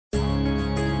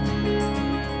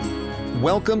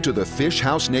Welcome to the Fish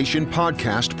House Nation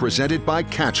podcast presented by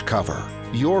Catch Cover,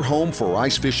 your home for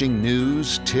ice fishing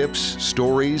news, tips,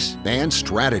 stories, and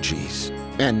strategies.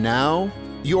 And now,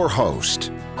 your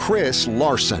host, Chris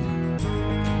Larson.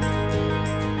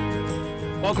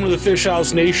 Welcome to the Fish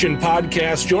House Nation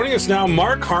podcast. Joining us now,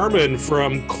 Mark Harmon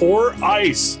from Core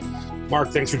Ice. Mark,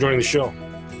 thanks for joining the show.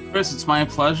 Chris, it's my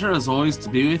pleasure, as always, to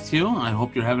be with you. I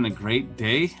hope you're having a great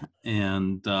day.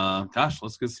 And,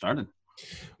 let's get started.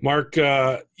 Mark,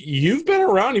 you've been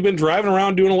around. You've been driving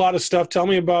around doing a lot of stuff. Tell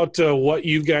me about what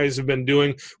you guys have been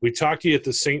doing. We talked to you at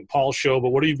the St. Paul show, but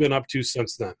what have you been up to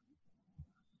since then?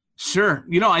 Sure.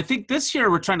 I think this year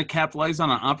we're trying to capitalize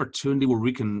on an opportunity where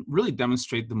we can really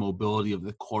demonstrate the mobility of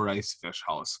the Core Ice Fish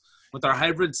House. With our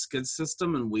hybrid skid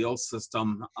system and wheel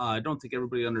system, I don't think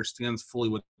everybody understands fully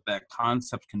what that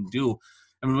concept can do.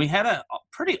 I mean, we had a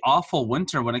pretty awful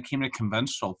winter when it came to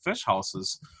conventional fish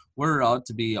houses. We're out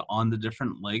to be on the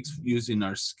different lakes using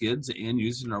our skids and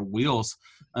using our wheels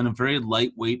on a very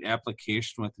lightweight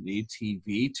application with an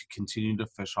ATV to continue to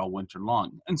fish all winter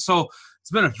long. And so it's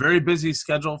been a very busy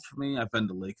schedule for me. I've been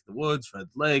to Lake of the Woods, Red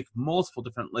Lake, multiple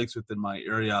different lakes within my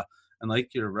area. And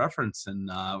like your reference,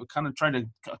 and we kind of trying to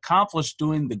accomplish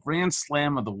doing the Grand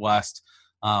Slam of the West,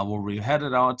 where we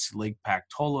headed out to Lake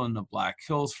Pactola in the Black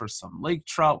Hills for some lake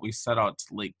trout. We set out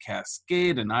to Lake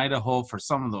Cascade in Idaho for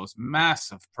some of those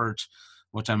massive perch,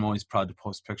 which I'm always proud to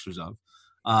post pictures of.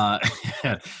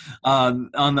 The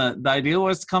idea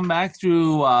was to come back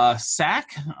through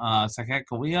Sacagawea,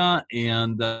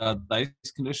 and the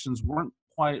ice conditions weren't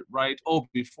quite right.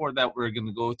 Before that, we were going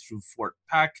to go through Fort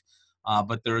Peck,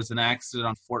 but there was an accident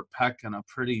on Fort Peck, and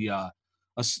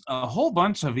a whole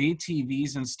bunch of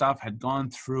ATVs and stuff had gone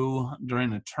through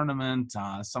during a tournament.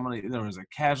 There was a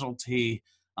casualty,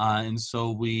 and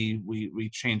so we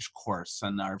changed course.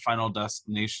 And our final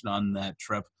destination on that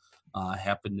trip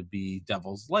happened to be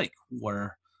Devil's Lake,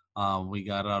 where we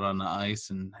got out on the ice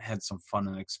and had some fun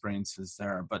and experiences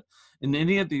there. But in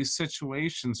any of these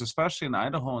situations, especially in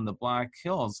Idaho and the Black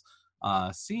Hills,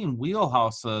 seeing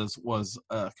wheelhouses was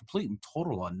a complete and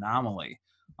total anomaly.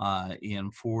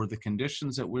 And for the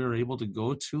conditions that we were able to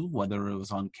go to, whether it was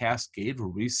on Cascade where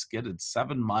we skidded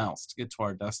 7 miles to get to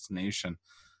our destination,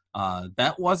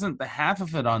 that wasn't the half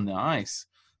of it on the ice.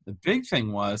 The big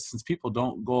thing was, since people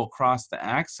don't go across the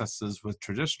accesses with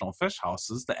traditional fish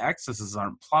houses, the accesses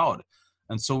aren't plowed.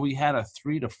 And so we had a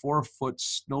 3 to 4 foot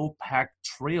snow-packed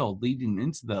trail leading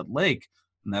into that lake.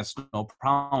 And that's no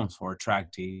problem for our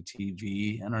tracked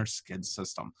ATV and our skid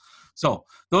system. So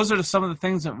those are some of the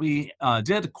things that we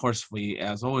did. Of course, we,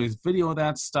 as always, video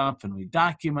that stuff and we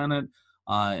document it.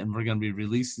 And we're going to be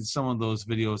releasing some of those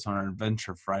videos on our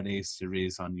Adventure Friday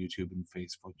series on YouTube and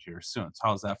Facebook here soon. So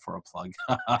how's that for a plug?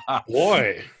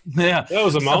 Boy, yeah, that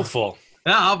was a mouthful.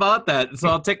 Yeah, how about that? So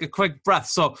I'll take a quick breath.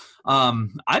 So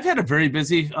I've had a very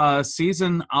busy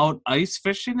season out ice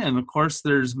fishing, and of course,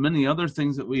 there's many other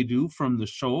things that we do from the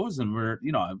shows. And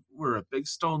we're at Big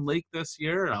Stone Lake this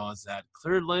year, and I was at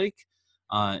Clear Lake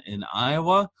in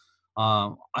Iowa.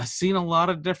 I've seen a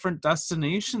lot of different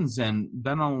destinations and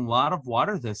been on a lot of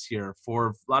water this year. For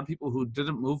a lot of people who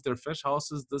didn't move their fish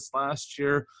houses this last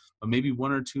year, but maybe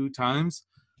 1 or 2 times.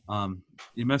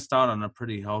 You missed out on a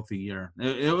pretty healthy year.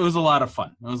 It was a lot of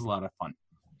fun.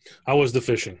 How was the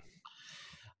fishing?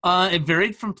 It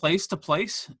varied from place to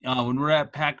place. When we're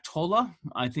at Pactola,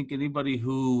 I think anybody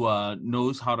who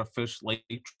knows how to fish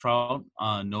lake trout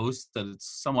knows that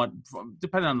it's somewhat,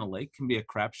 depending on the lake, can be a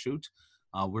crapshoot.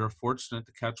 We were fortunate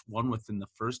to catch one within the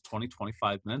first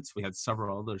 20-25 minutes. We had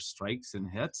several other strikes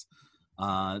and hits.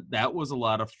 That was a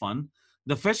lot of fun.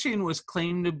 The fishing was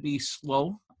claimed to be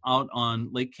slow out on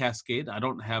Lake Cascade. I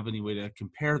don't have any way to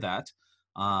compare that.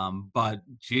 But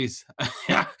geez,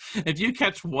 if you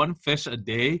catch one fish a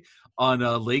day on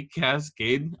a Lake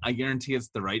Cascade, I guarantee it's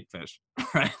the right fish,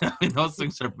 right? I mean, those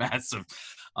things are massive.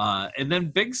 And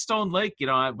then Big Stone Lake,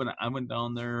 I went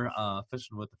down there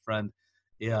fishing with a friend,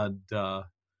 and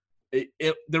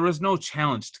there was no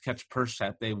challenge to catch perch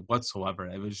that day whatsoever.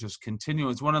 It was just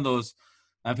continuous. One of those.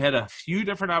 I've had a few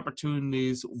different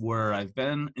opportunities where I've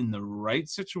been in the right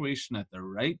situation at the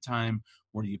right time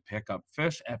where you pick up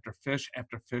fish after fish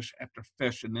after fish after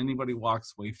fish, and anybody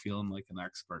walks away feeling like an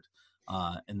expert.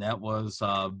 And that was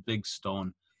Big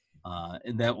Stone.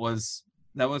 And that was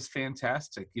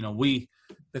fantastic.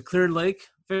 The Clear Lake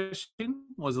fishing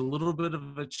was a little bit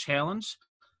of a challenge.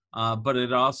 But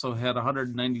it also had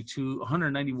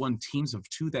 191 teams of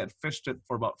 2 that fished it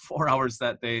for about 4 hours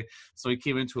that day. So we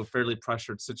came into a fairly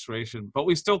pressured situation, but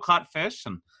we still caught fish.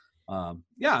 And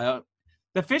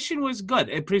the fishing was good.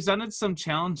 It presented some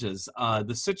challenges.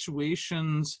 The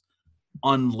situations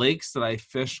on lakes that I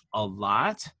fish a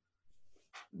lot,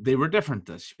 they were different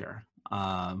this year.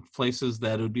 Places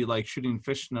that would be like shooting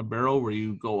fish in a barrel, where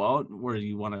you go out where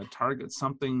you want to target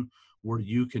something where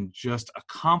you can just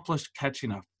accomplish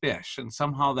catching a fish. And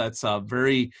somehow that's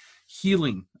very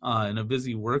healing in a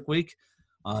busy work week.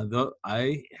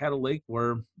 I had a lake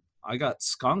where I got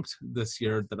skunked this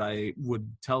year that I would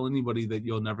tell anybody that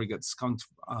you'll never get skunked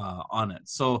on it.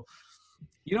 So,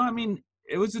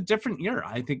 it was a different year.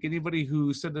 I think anybody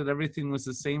who said that everything was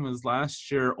the same as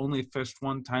last year only fished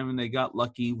one time and they got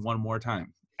lucky one more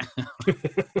time.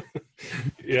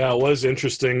 Yeah, it was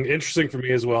interesting. Interesting for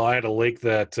me as well. I had a lake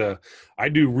that I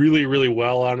do really, really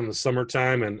well on in the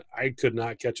summertime, and I could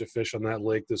not catch a fish on that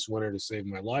lake this winter to save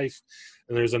my life.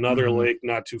 And there's another lake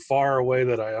not too far away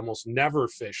that I almost never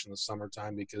fish in the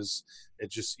summertime because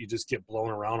you just get blown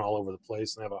around all over the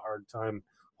place and have a hard time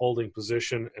holding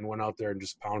position, and went out there and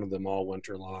just pounded them all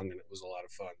winter long, and it was a lot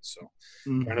of fun. So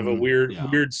kind of a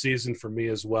weird season for me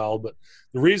as well. But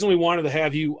the reason we wanted to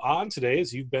have you on today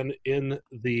is you've been in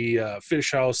the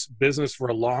fish house business for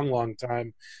a long, long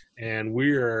time, and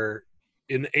we are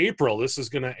in April. This is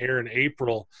going to air in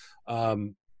April,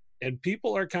 and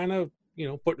people are kind of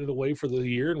putting it away for the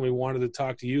year, and we wanted to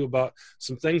talk to you about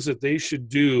some things that they should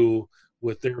do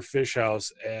with their fish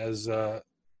house as the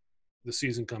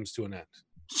season comes to an end.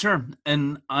 Sure.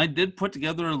 And I did put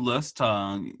together a list.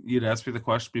 You'd asked me the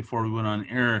question before we went on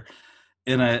air,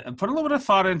 and I put a little bit of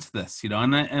thought into this, and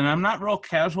I'm not real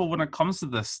casual when it comes to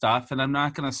this stuff, and I'm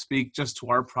not going to speak just to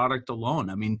our product alone.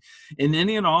 I mean, in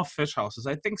any and all fish houses,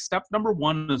 I think step number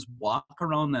one is walk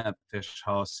around that fish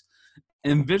house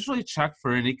and visually check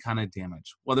for any kind of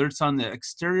damage, whether it's on the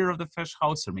exterior of the fish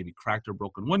house or maybe cracked or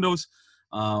broken windows.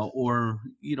 Or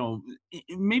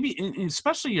maybe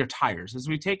especially your tires, as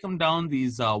we take them down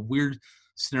these weird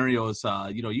scenarios.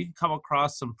 You can come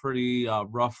across some pretty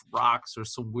rough rocks or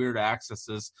some weird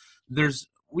accesses.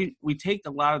 We take a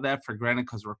lot of that for granted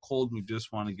because we're cold and we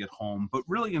just want to get home, but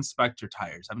really inspect your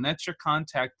tires. I mean, that's your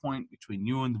contact point between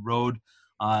you and the road,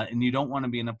 and you don't want to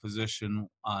be in a position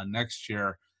next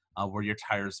year where your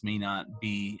tires may not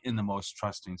be in the most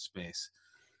trusting space.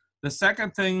 The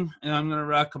second thing I'm going to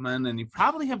recommend, and you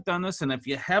probably have done this, and if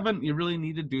you haven't, you really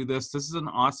need to do this. This is an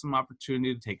awesome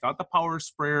opportunity to take out the power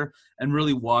sprayer and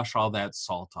really wash all that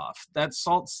salt off. That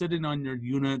salt sitting on your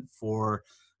unit for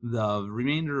the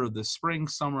remainder of the spring,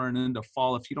 summer, and into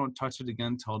fall, if you don't touch it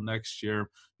again until next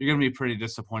year, you're going to be pretty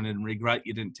disappointed and regret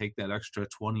you didn't take that extra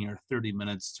 20 or 30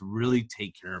 minutes to really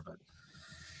take care of it.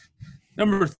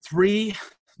 Number 3,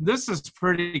 this is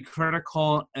pretty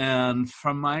critical, and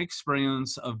from my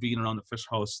experience of being around the fish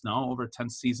house now over 10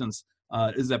 seasons,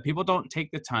 is that people don't take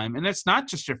the time, and it's not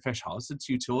just your fish house, it's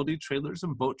utility trailers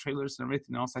and boat trailers and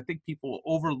everything else. I think people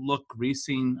overlook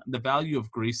the value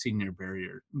of greasing your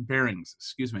bearings.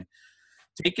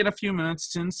 Taking a few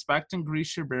minutes to inspect and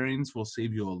grease your bearings will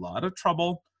save you a lot of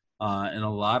trouble and a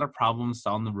lot of problems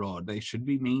down the road. They should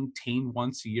be maintained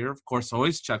once a year. Of course,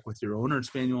 always check with your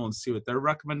owner's manual and see what their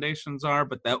recommendations are,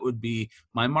 but that would be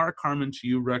my Mark Harmon to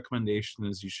you recommendation,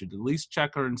 is you should at least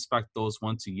check or inspect those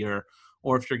once a year,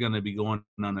 or if you're going to be going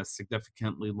on a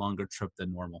significantly longer trip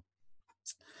than normal.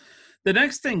 The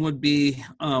next thing would be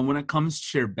when it comes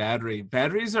to your battery.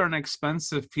 Batteries are an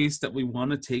expensive piece that we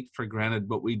want to take for granted,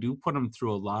 but we do put them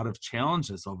through a lot of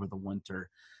challenges over the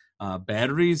winter.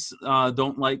 Batteries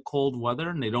don't like cold weather,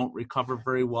 and they don't recover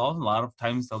very well. A lot of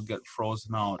times they'll get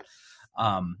frozen out.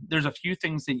 There's a few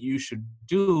things that you should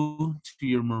do to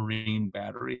your marine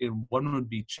battery, and one would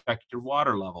be check your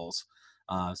water levels.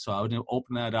 So I would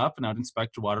open that up and I would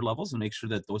inspect your water levels and make sure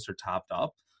that those are topped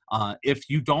up. If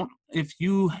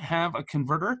you have a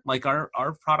converter like our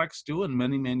products do and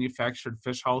many manufactured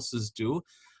fish houses do,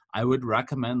 I would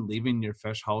recommend leaving your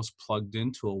fish house plugged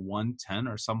into a 110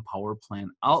 or some power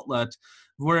plant outlet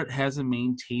where it has a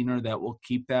maintainer that will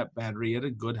keep that battery at a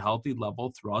good, healthy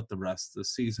level throughout the rest of the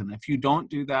season. If you don't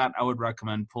do that, I would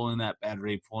recommend pulling that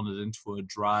battery, pulling it into a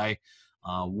dry,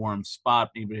 warm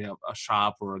spot, maybe a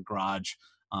shop or a garage,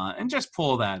 and just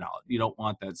pull that out. You don't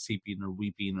want that seeping or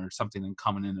weeping or something and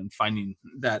coming in and finding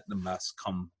that the mess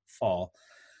come fall.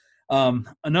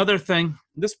 Another thing,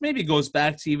 this maybe goes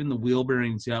back to even the wheel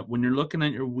bearings. Yeah, when you're looking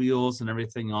at your wheels and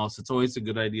everything else, it's always a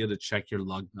good idea to check your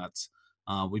lug nuts.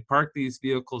 We park these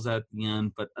vehicles at the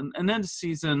end, but and then the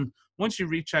season, once you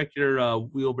recheck your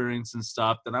wheel bearings and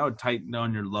stuff, then I would tighten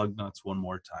down your lug nuts one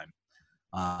more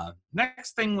time.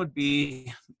 Next thing would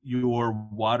be your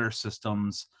water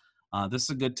systems. This is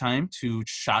a good time to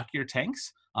shock your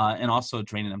tanks and also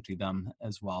drain and empty them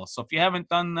as well. So if you haven't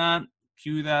done that,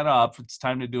 cue that up. It's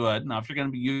time to do it. Now, if you're going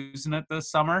to be using it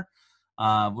this summer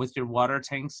with your water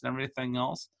tanks and everything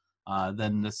else,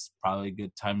 then this is probably a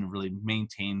good time to really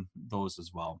maintain those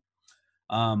as well.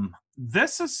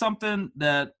 This is something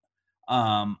that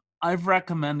I've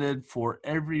recommended for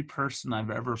every person I've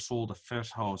ever sold a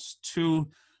fish house to,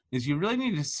 is you really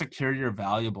need to secure your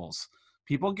valuables.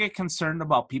 People get concerned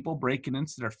about people breaking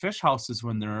into their fish houses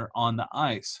when they're on the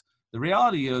ice. The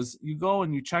reality is you go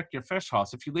and you check your fish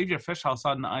house. If you leave your fish house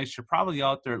on the ice, you're probably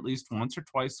out there at least once or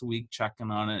twice a week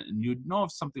checking on it, and you'd know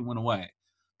if something went away.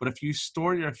 But if you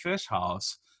store your fish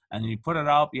house and you put it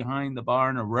out behind the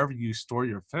barn or wherever you store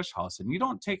your fish house, and you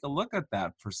don't take a look at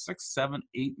that for 6, 7,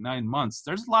 8, 9 months,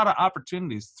 there's a lot of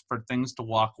opportunities for things to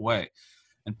walk away.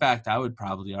 In fact, I would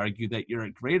probably argue that you're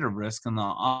at greater risk in the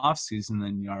off season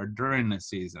than you are during the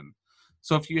season.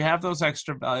 So if you have those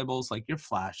extra valuables like your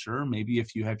flasher, maybe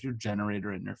if you have your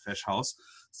generator in your fish house,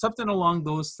 something along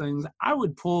those things, I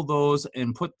would pull those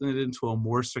and put it into a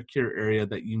more secure area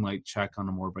that you might check on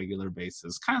a more regular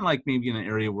basis. Kind of like maybe in an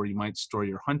area where you might store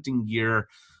your hunting gear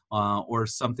or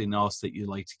something else that you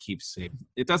like to keep safe.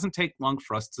 It doesn't take long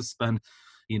for us to spend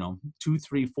 $200,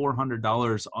 $300,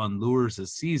 $400 on lures a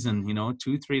season, $2,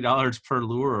 $3 per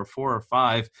lure or 4 or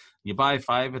 5. You buy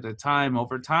 5 at a time.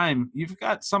 Over time, you've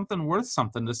got something worth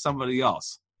something to somebody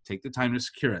else. Take the time to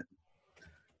secure it.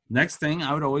 Next thing,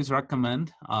 I would always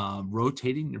recommend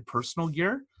rotating your personal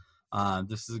gear.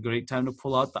 This is a great time to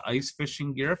pull out the ice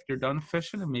fishing gear if you're done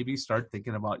fishing and maybe start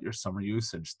thinking about your summer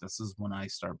usage. This is when I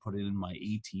start putting in my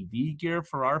ATV gear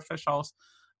for our fish house,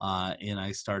 and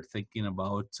I start thinking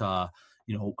about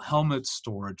helmet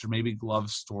storage or maybe glove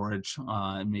storage,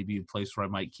 and maybe a place where I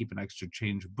might keep an extra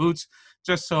change of boots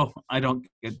just so I don't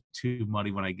get too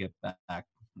muddy when I get back.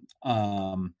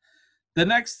 The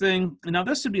next thing, now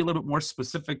this would be a little bit more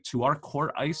specific to our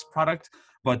core ice product,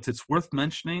 but it's worth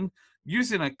mentioning,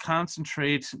 using a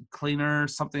concentrate cleaner,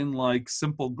 something like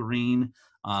Simple Green,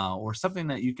 or something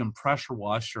that you can pressure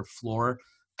wash your floor.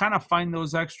 Kind of find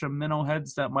those extra minnow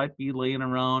heads that might be laying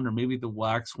around, or maybe the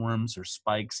wax worms or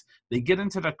spikes. They get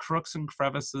into the crooks and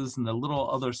crevices and the little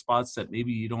other spots that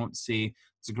maybe you don't see.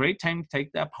 It's a great time to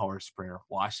take that power sprayer,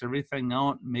 wash everything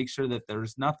out, make sure that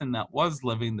there's nothing that was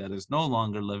living that is no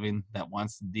longer living that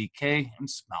wants to decay and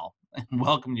smell, and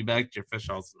welcome you back to your fish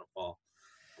house in the fall.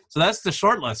 So that's the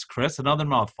short list, Chris. Another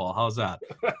mouthful. How's that?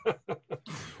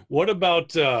 What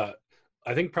about,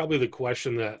 I think probably the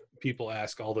question that people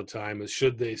ask all the time is,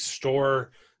 should they store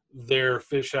their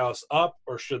fish house up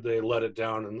or should they let it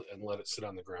down and let it sit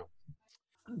on the ground?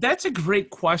 That's a great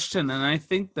question. And I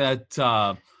think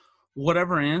that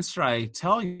whatever answer I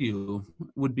tell you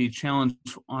would be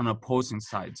challenged on opposing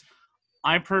sides.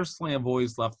 I personally have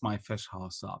always left my fish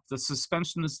house up. The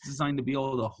suspension is designed to be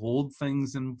able to hold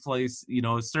things in place.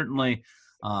 Certainly,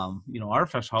 our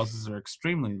fish houses are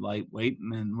extremely lightweight,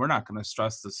 and we're not going to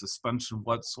stress the suspension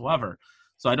whatsoever.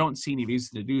 So I don't see any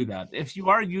reason to do that. If you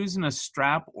are using a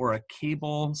strap or a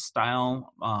cable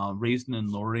style raising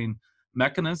and lowering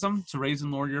mechanism to raise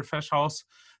and lower your fish house,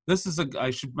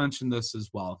 I should mention this as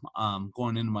well.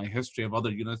 Going into my history of other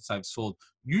units I've sold,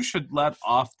 you should let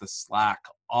off the slack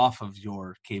off of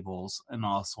your cables and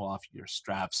also off your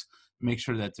straps. Make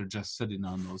sure that they're just sitting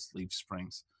on those leaf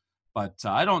springs. But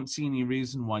I don't see any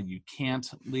reason why you can't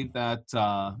leave that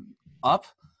up,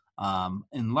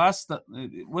 unless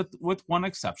with one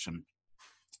exception.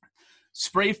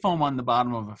 Spray foam on the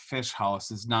bottom of a fish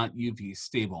house is not UV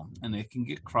stable, and it can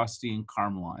get crusty and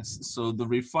caramelized. So the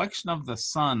reflection of the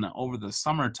sun over the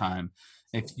summertime,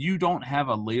 if you don't have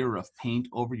a layer of paint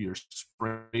over your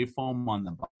spray foam on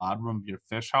the bottom of your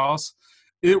fish house,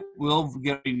 it will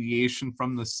get radiation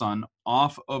from the sun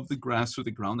off of the grass or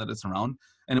the ground that it's around,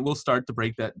 and it will start to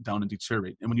break that down and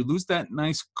deteriorate. And when you lose that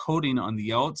nice coating on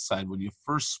the outside, when you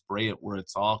first spray it where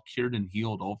it's all cured and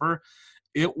healed over,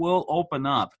 it will open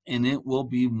up and it will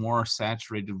be more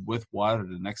saturated with water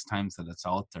the next times that it's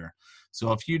out there.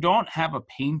 So if you don't have a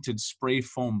painted spray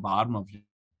foam bottom of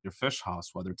your fish house,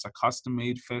 whether it's a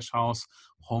custom-made fish house,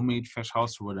 homemade fish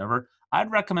house, or whatever,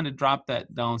 I'd recommend to drop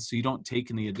that down so you don't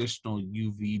take any additional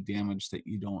UV damage that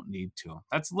you don't need to.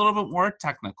 That's a little bit more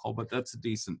technical, but that's a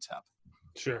decent tip.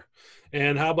 Sure.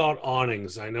 And how about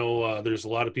awnings? I know there's a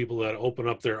lot of people that open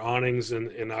up their awnings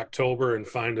in October and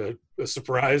find a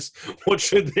surprise. What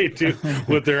should they do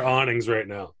with their awnings right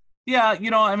now? Yeah,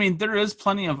 there is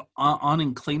plenty of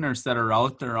awning cleaners that are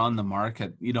out there on the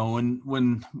market.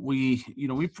 When we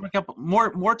pick up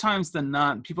more times than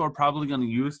not, people are probably going to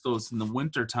use those in the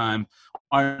wintertime,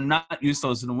 or not use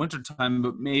those in the wintertime,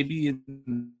 but maybe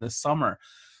in the summer.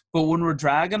 But when we're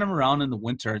dragging them around in the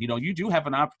winter, you do have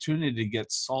an opportunity to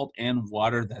get salt and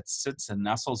water that sits and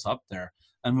nestles up there.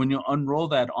 And when you unroll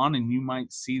that awning, you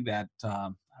might see that, I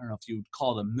don't know if you would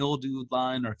call it a mildew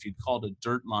line or if you'd call it a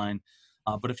dirt line.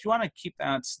 But if you want to keep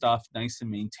that stuff nice and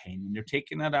maintained, and you're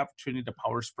taking that opportunity to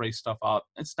power spray stuff out,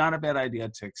 it's not a bad idea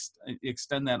to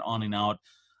extend that awning out.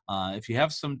 If you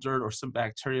have some dirt or some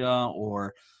bacteria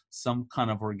or some kind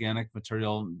of organic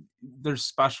material, there's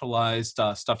specialized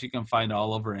stuff you can find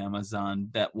all over Amazon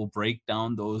that will break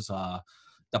down those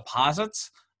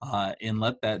deposits and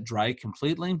let that dry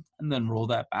completely, and then roll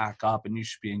that back up, and you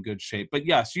should be in good shape. But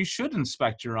yes, you should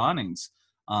inspect your awnings.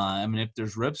 I mean, if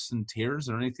there's rips and tears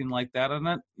or anything like that on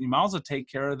it, you might as well take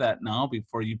care of that now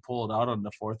before you pull it out on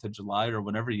the 4th of July or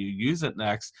whenever you use it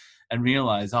next and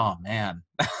realize, oh man,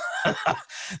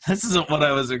 this isn't what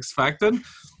I was expecting.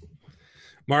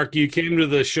 Mark, you came to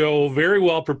the show very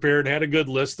well prepared, had a good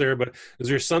list there, but is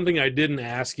there something I didn't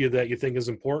ask you that you think is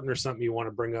important or something you want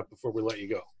to bring up before we let you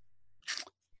go?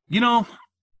 You know,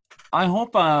 I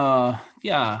hope,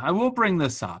 I will bring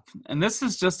this up. And this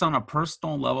is just on a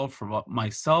personal level from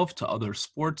myself to other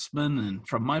sportsmen and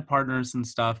from my partners and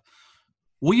stuff.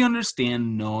 We understand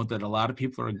and know that a lot of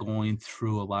people are going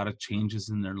through a lot of changes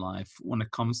in their life when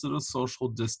it comes to the social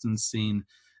distancing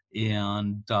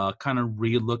and kind of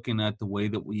re-looking at the way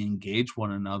that we engage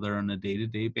one another on a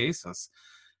day-to-day basis.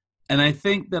 And I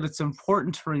think that it's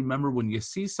important to remember when you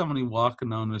see somebody walking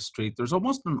down the street, there's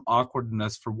almost an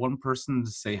awkwardness for one person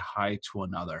to say hi to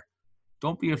another.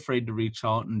 Don't be afraid to reach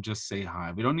out and just say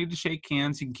hi. We don't need to shake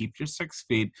hands. You can keep your 6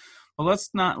 feet. But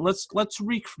let's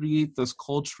recreate this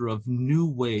culture of new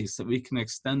ways that we can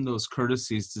extend those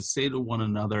courtesies to say to one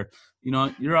another, you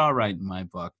know, you're all right in my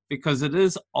book, because it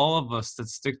is all of us that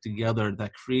stick together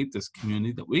that create this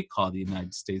community that we call the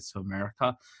United States of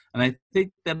America. And I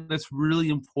think that it's really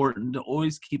important to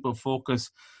always keep a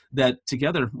focus that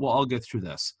together we'll all get through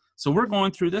this. So we're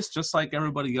going through this just like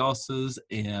everybody else is,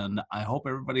 and I hope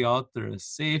everybody out there is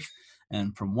safe.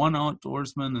 And from one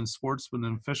outdoorsman and sportsman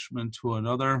and fisherman to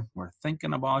another, we're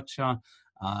thinking about you,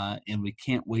 and we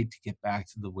can't wait to get back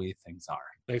to the way things are.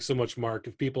 Thanks so much, Mark.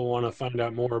 If people want to find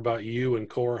out more about you and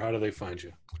CORE, how do they find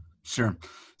you? Sure.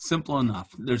 Simple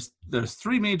enough. There's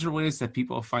 3 major ways that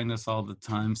people find us all the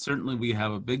time. Certainly, we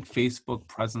have a big Facebook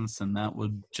presence, and that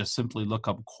would just simply look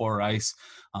up CORE Ice.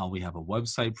 We have a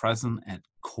website present at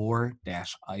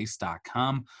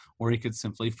core-ice.com, or you could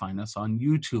simply find us on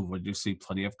YouTube, where you see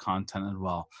plenty of content as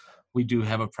well. We do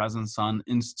have a presence on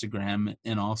Instagram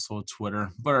and also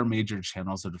Twitter, but our major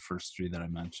channels are the first 3 that I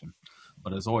mentioned.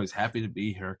 But as always, happy to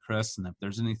be here, Chris. And if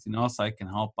there's anything else I can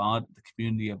help out the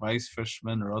community of ice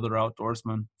fishermen or other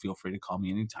outdoorsmen, feel free to call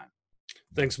me anytime.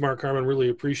 Thanks, Mark Harmon. Really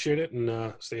appreciate it,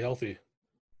 and stay healthy.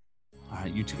 All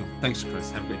right, you too. Thanks,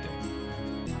 Chris. Have a great day.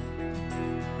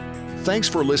 Thanks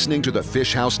for listening to the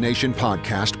Fish House Nation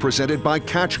podcast presented by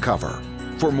Catch Cover.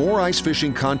 For more ice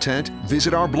fishing content,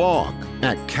 visit our blog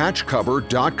at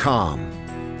catchcover.com.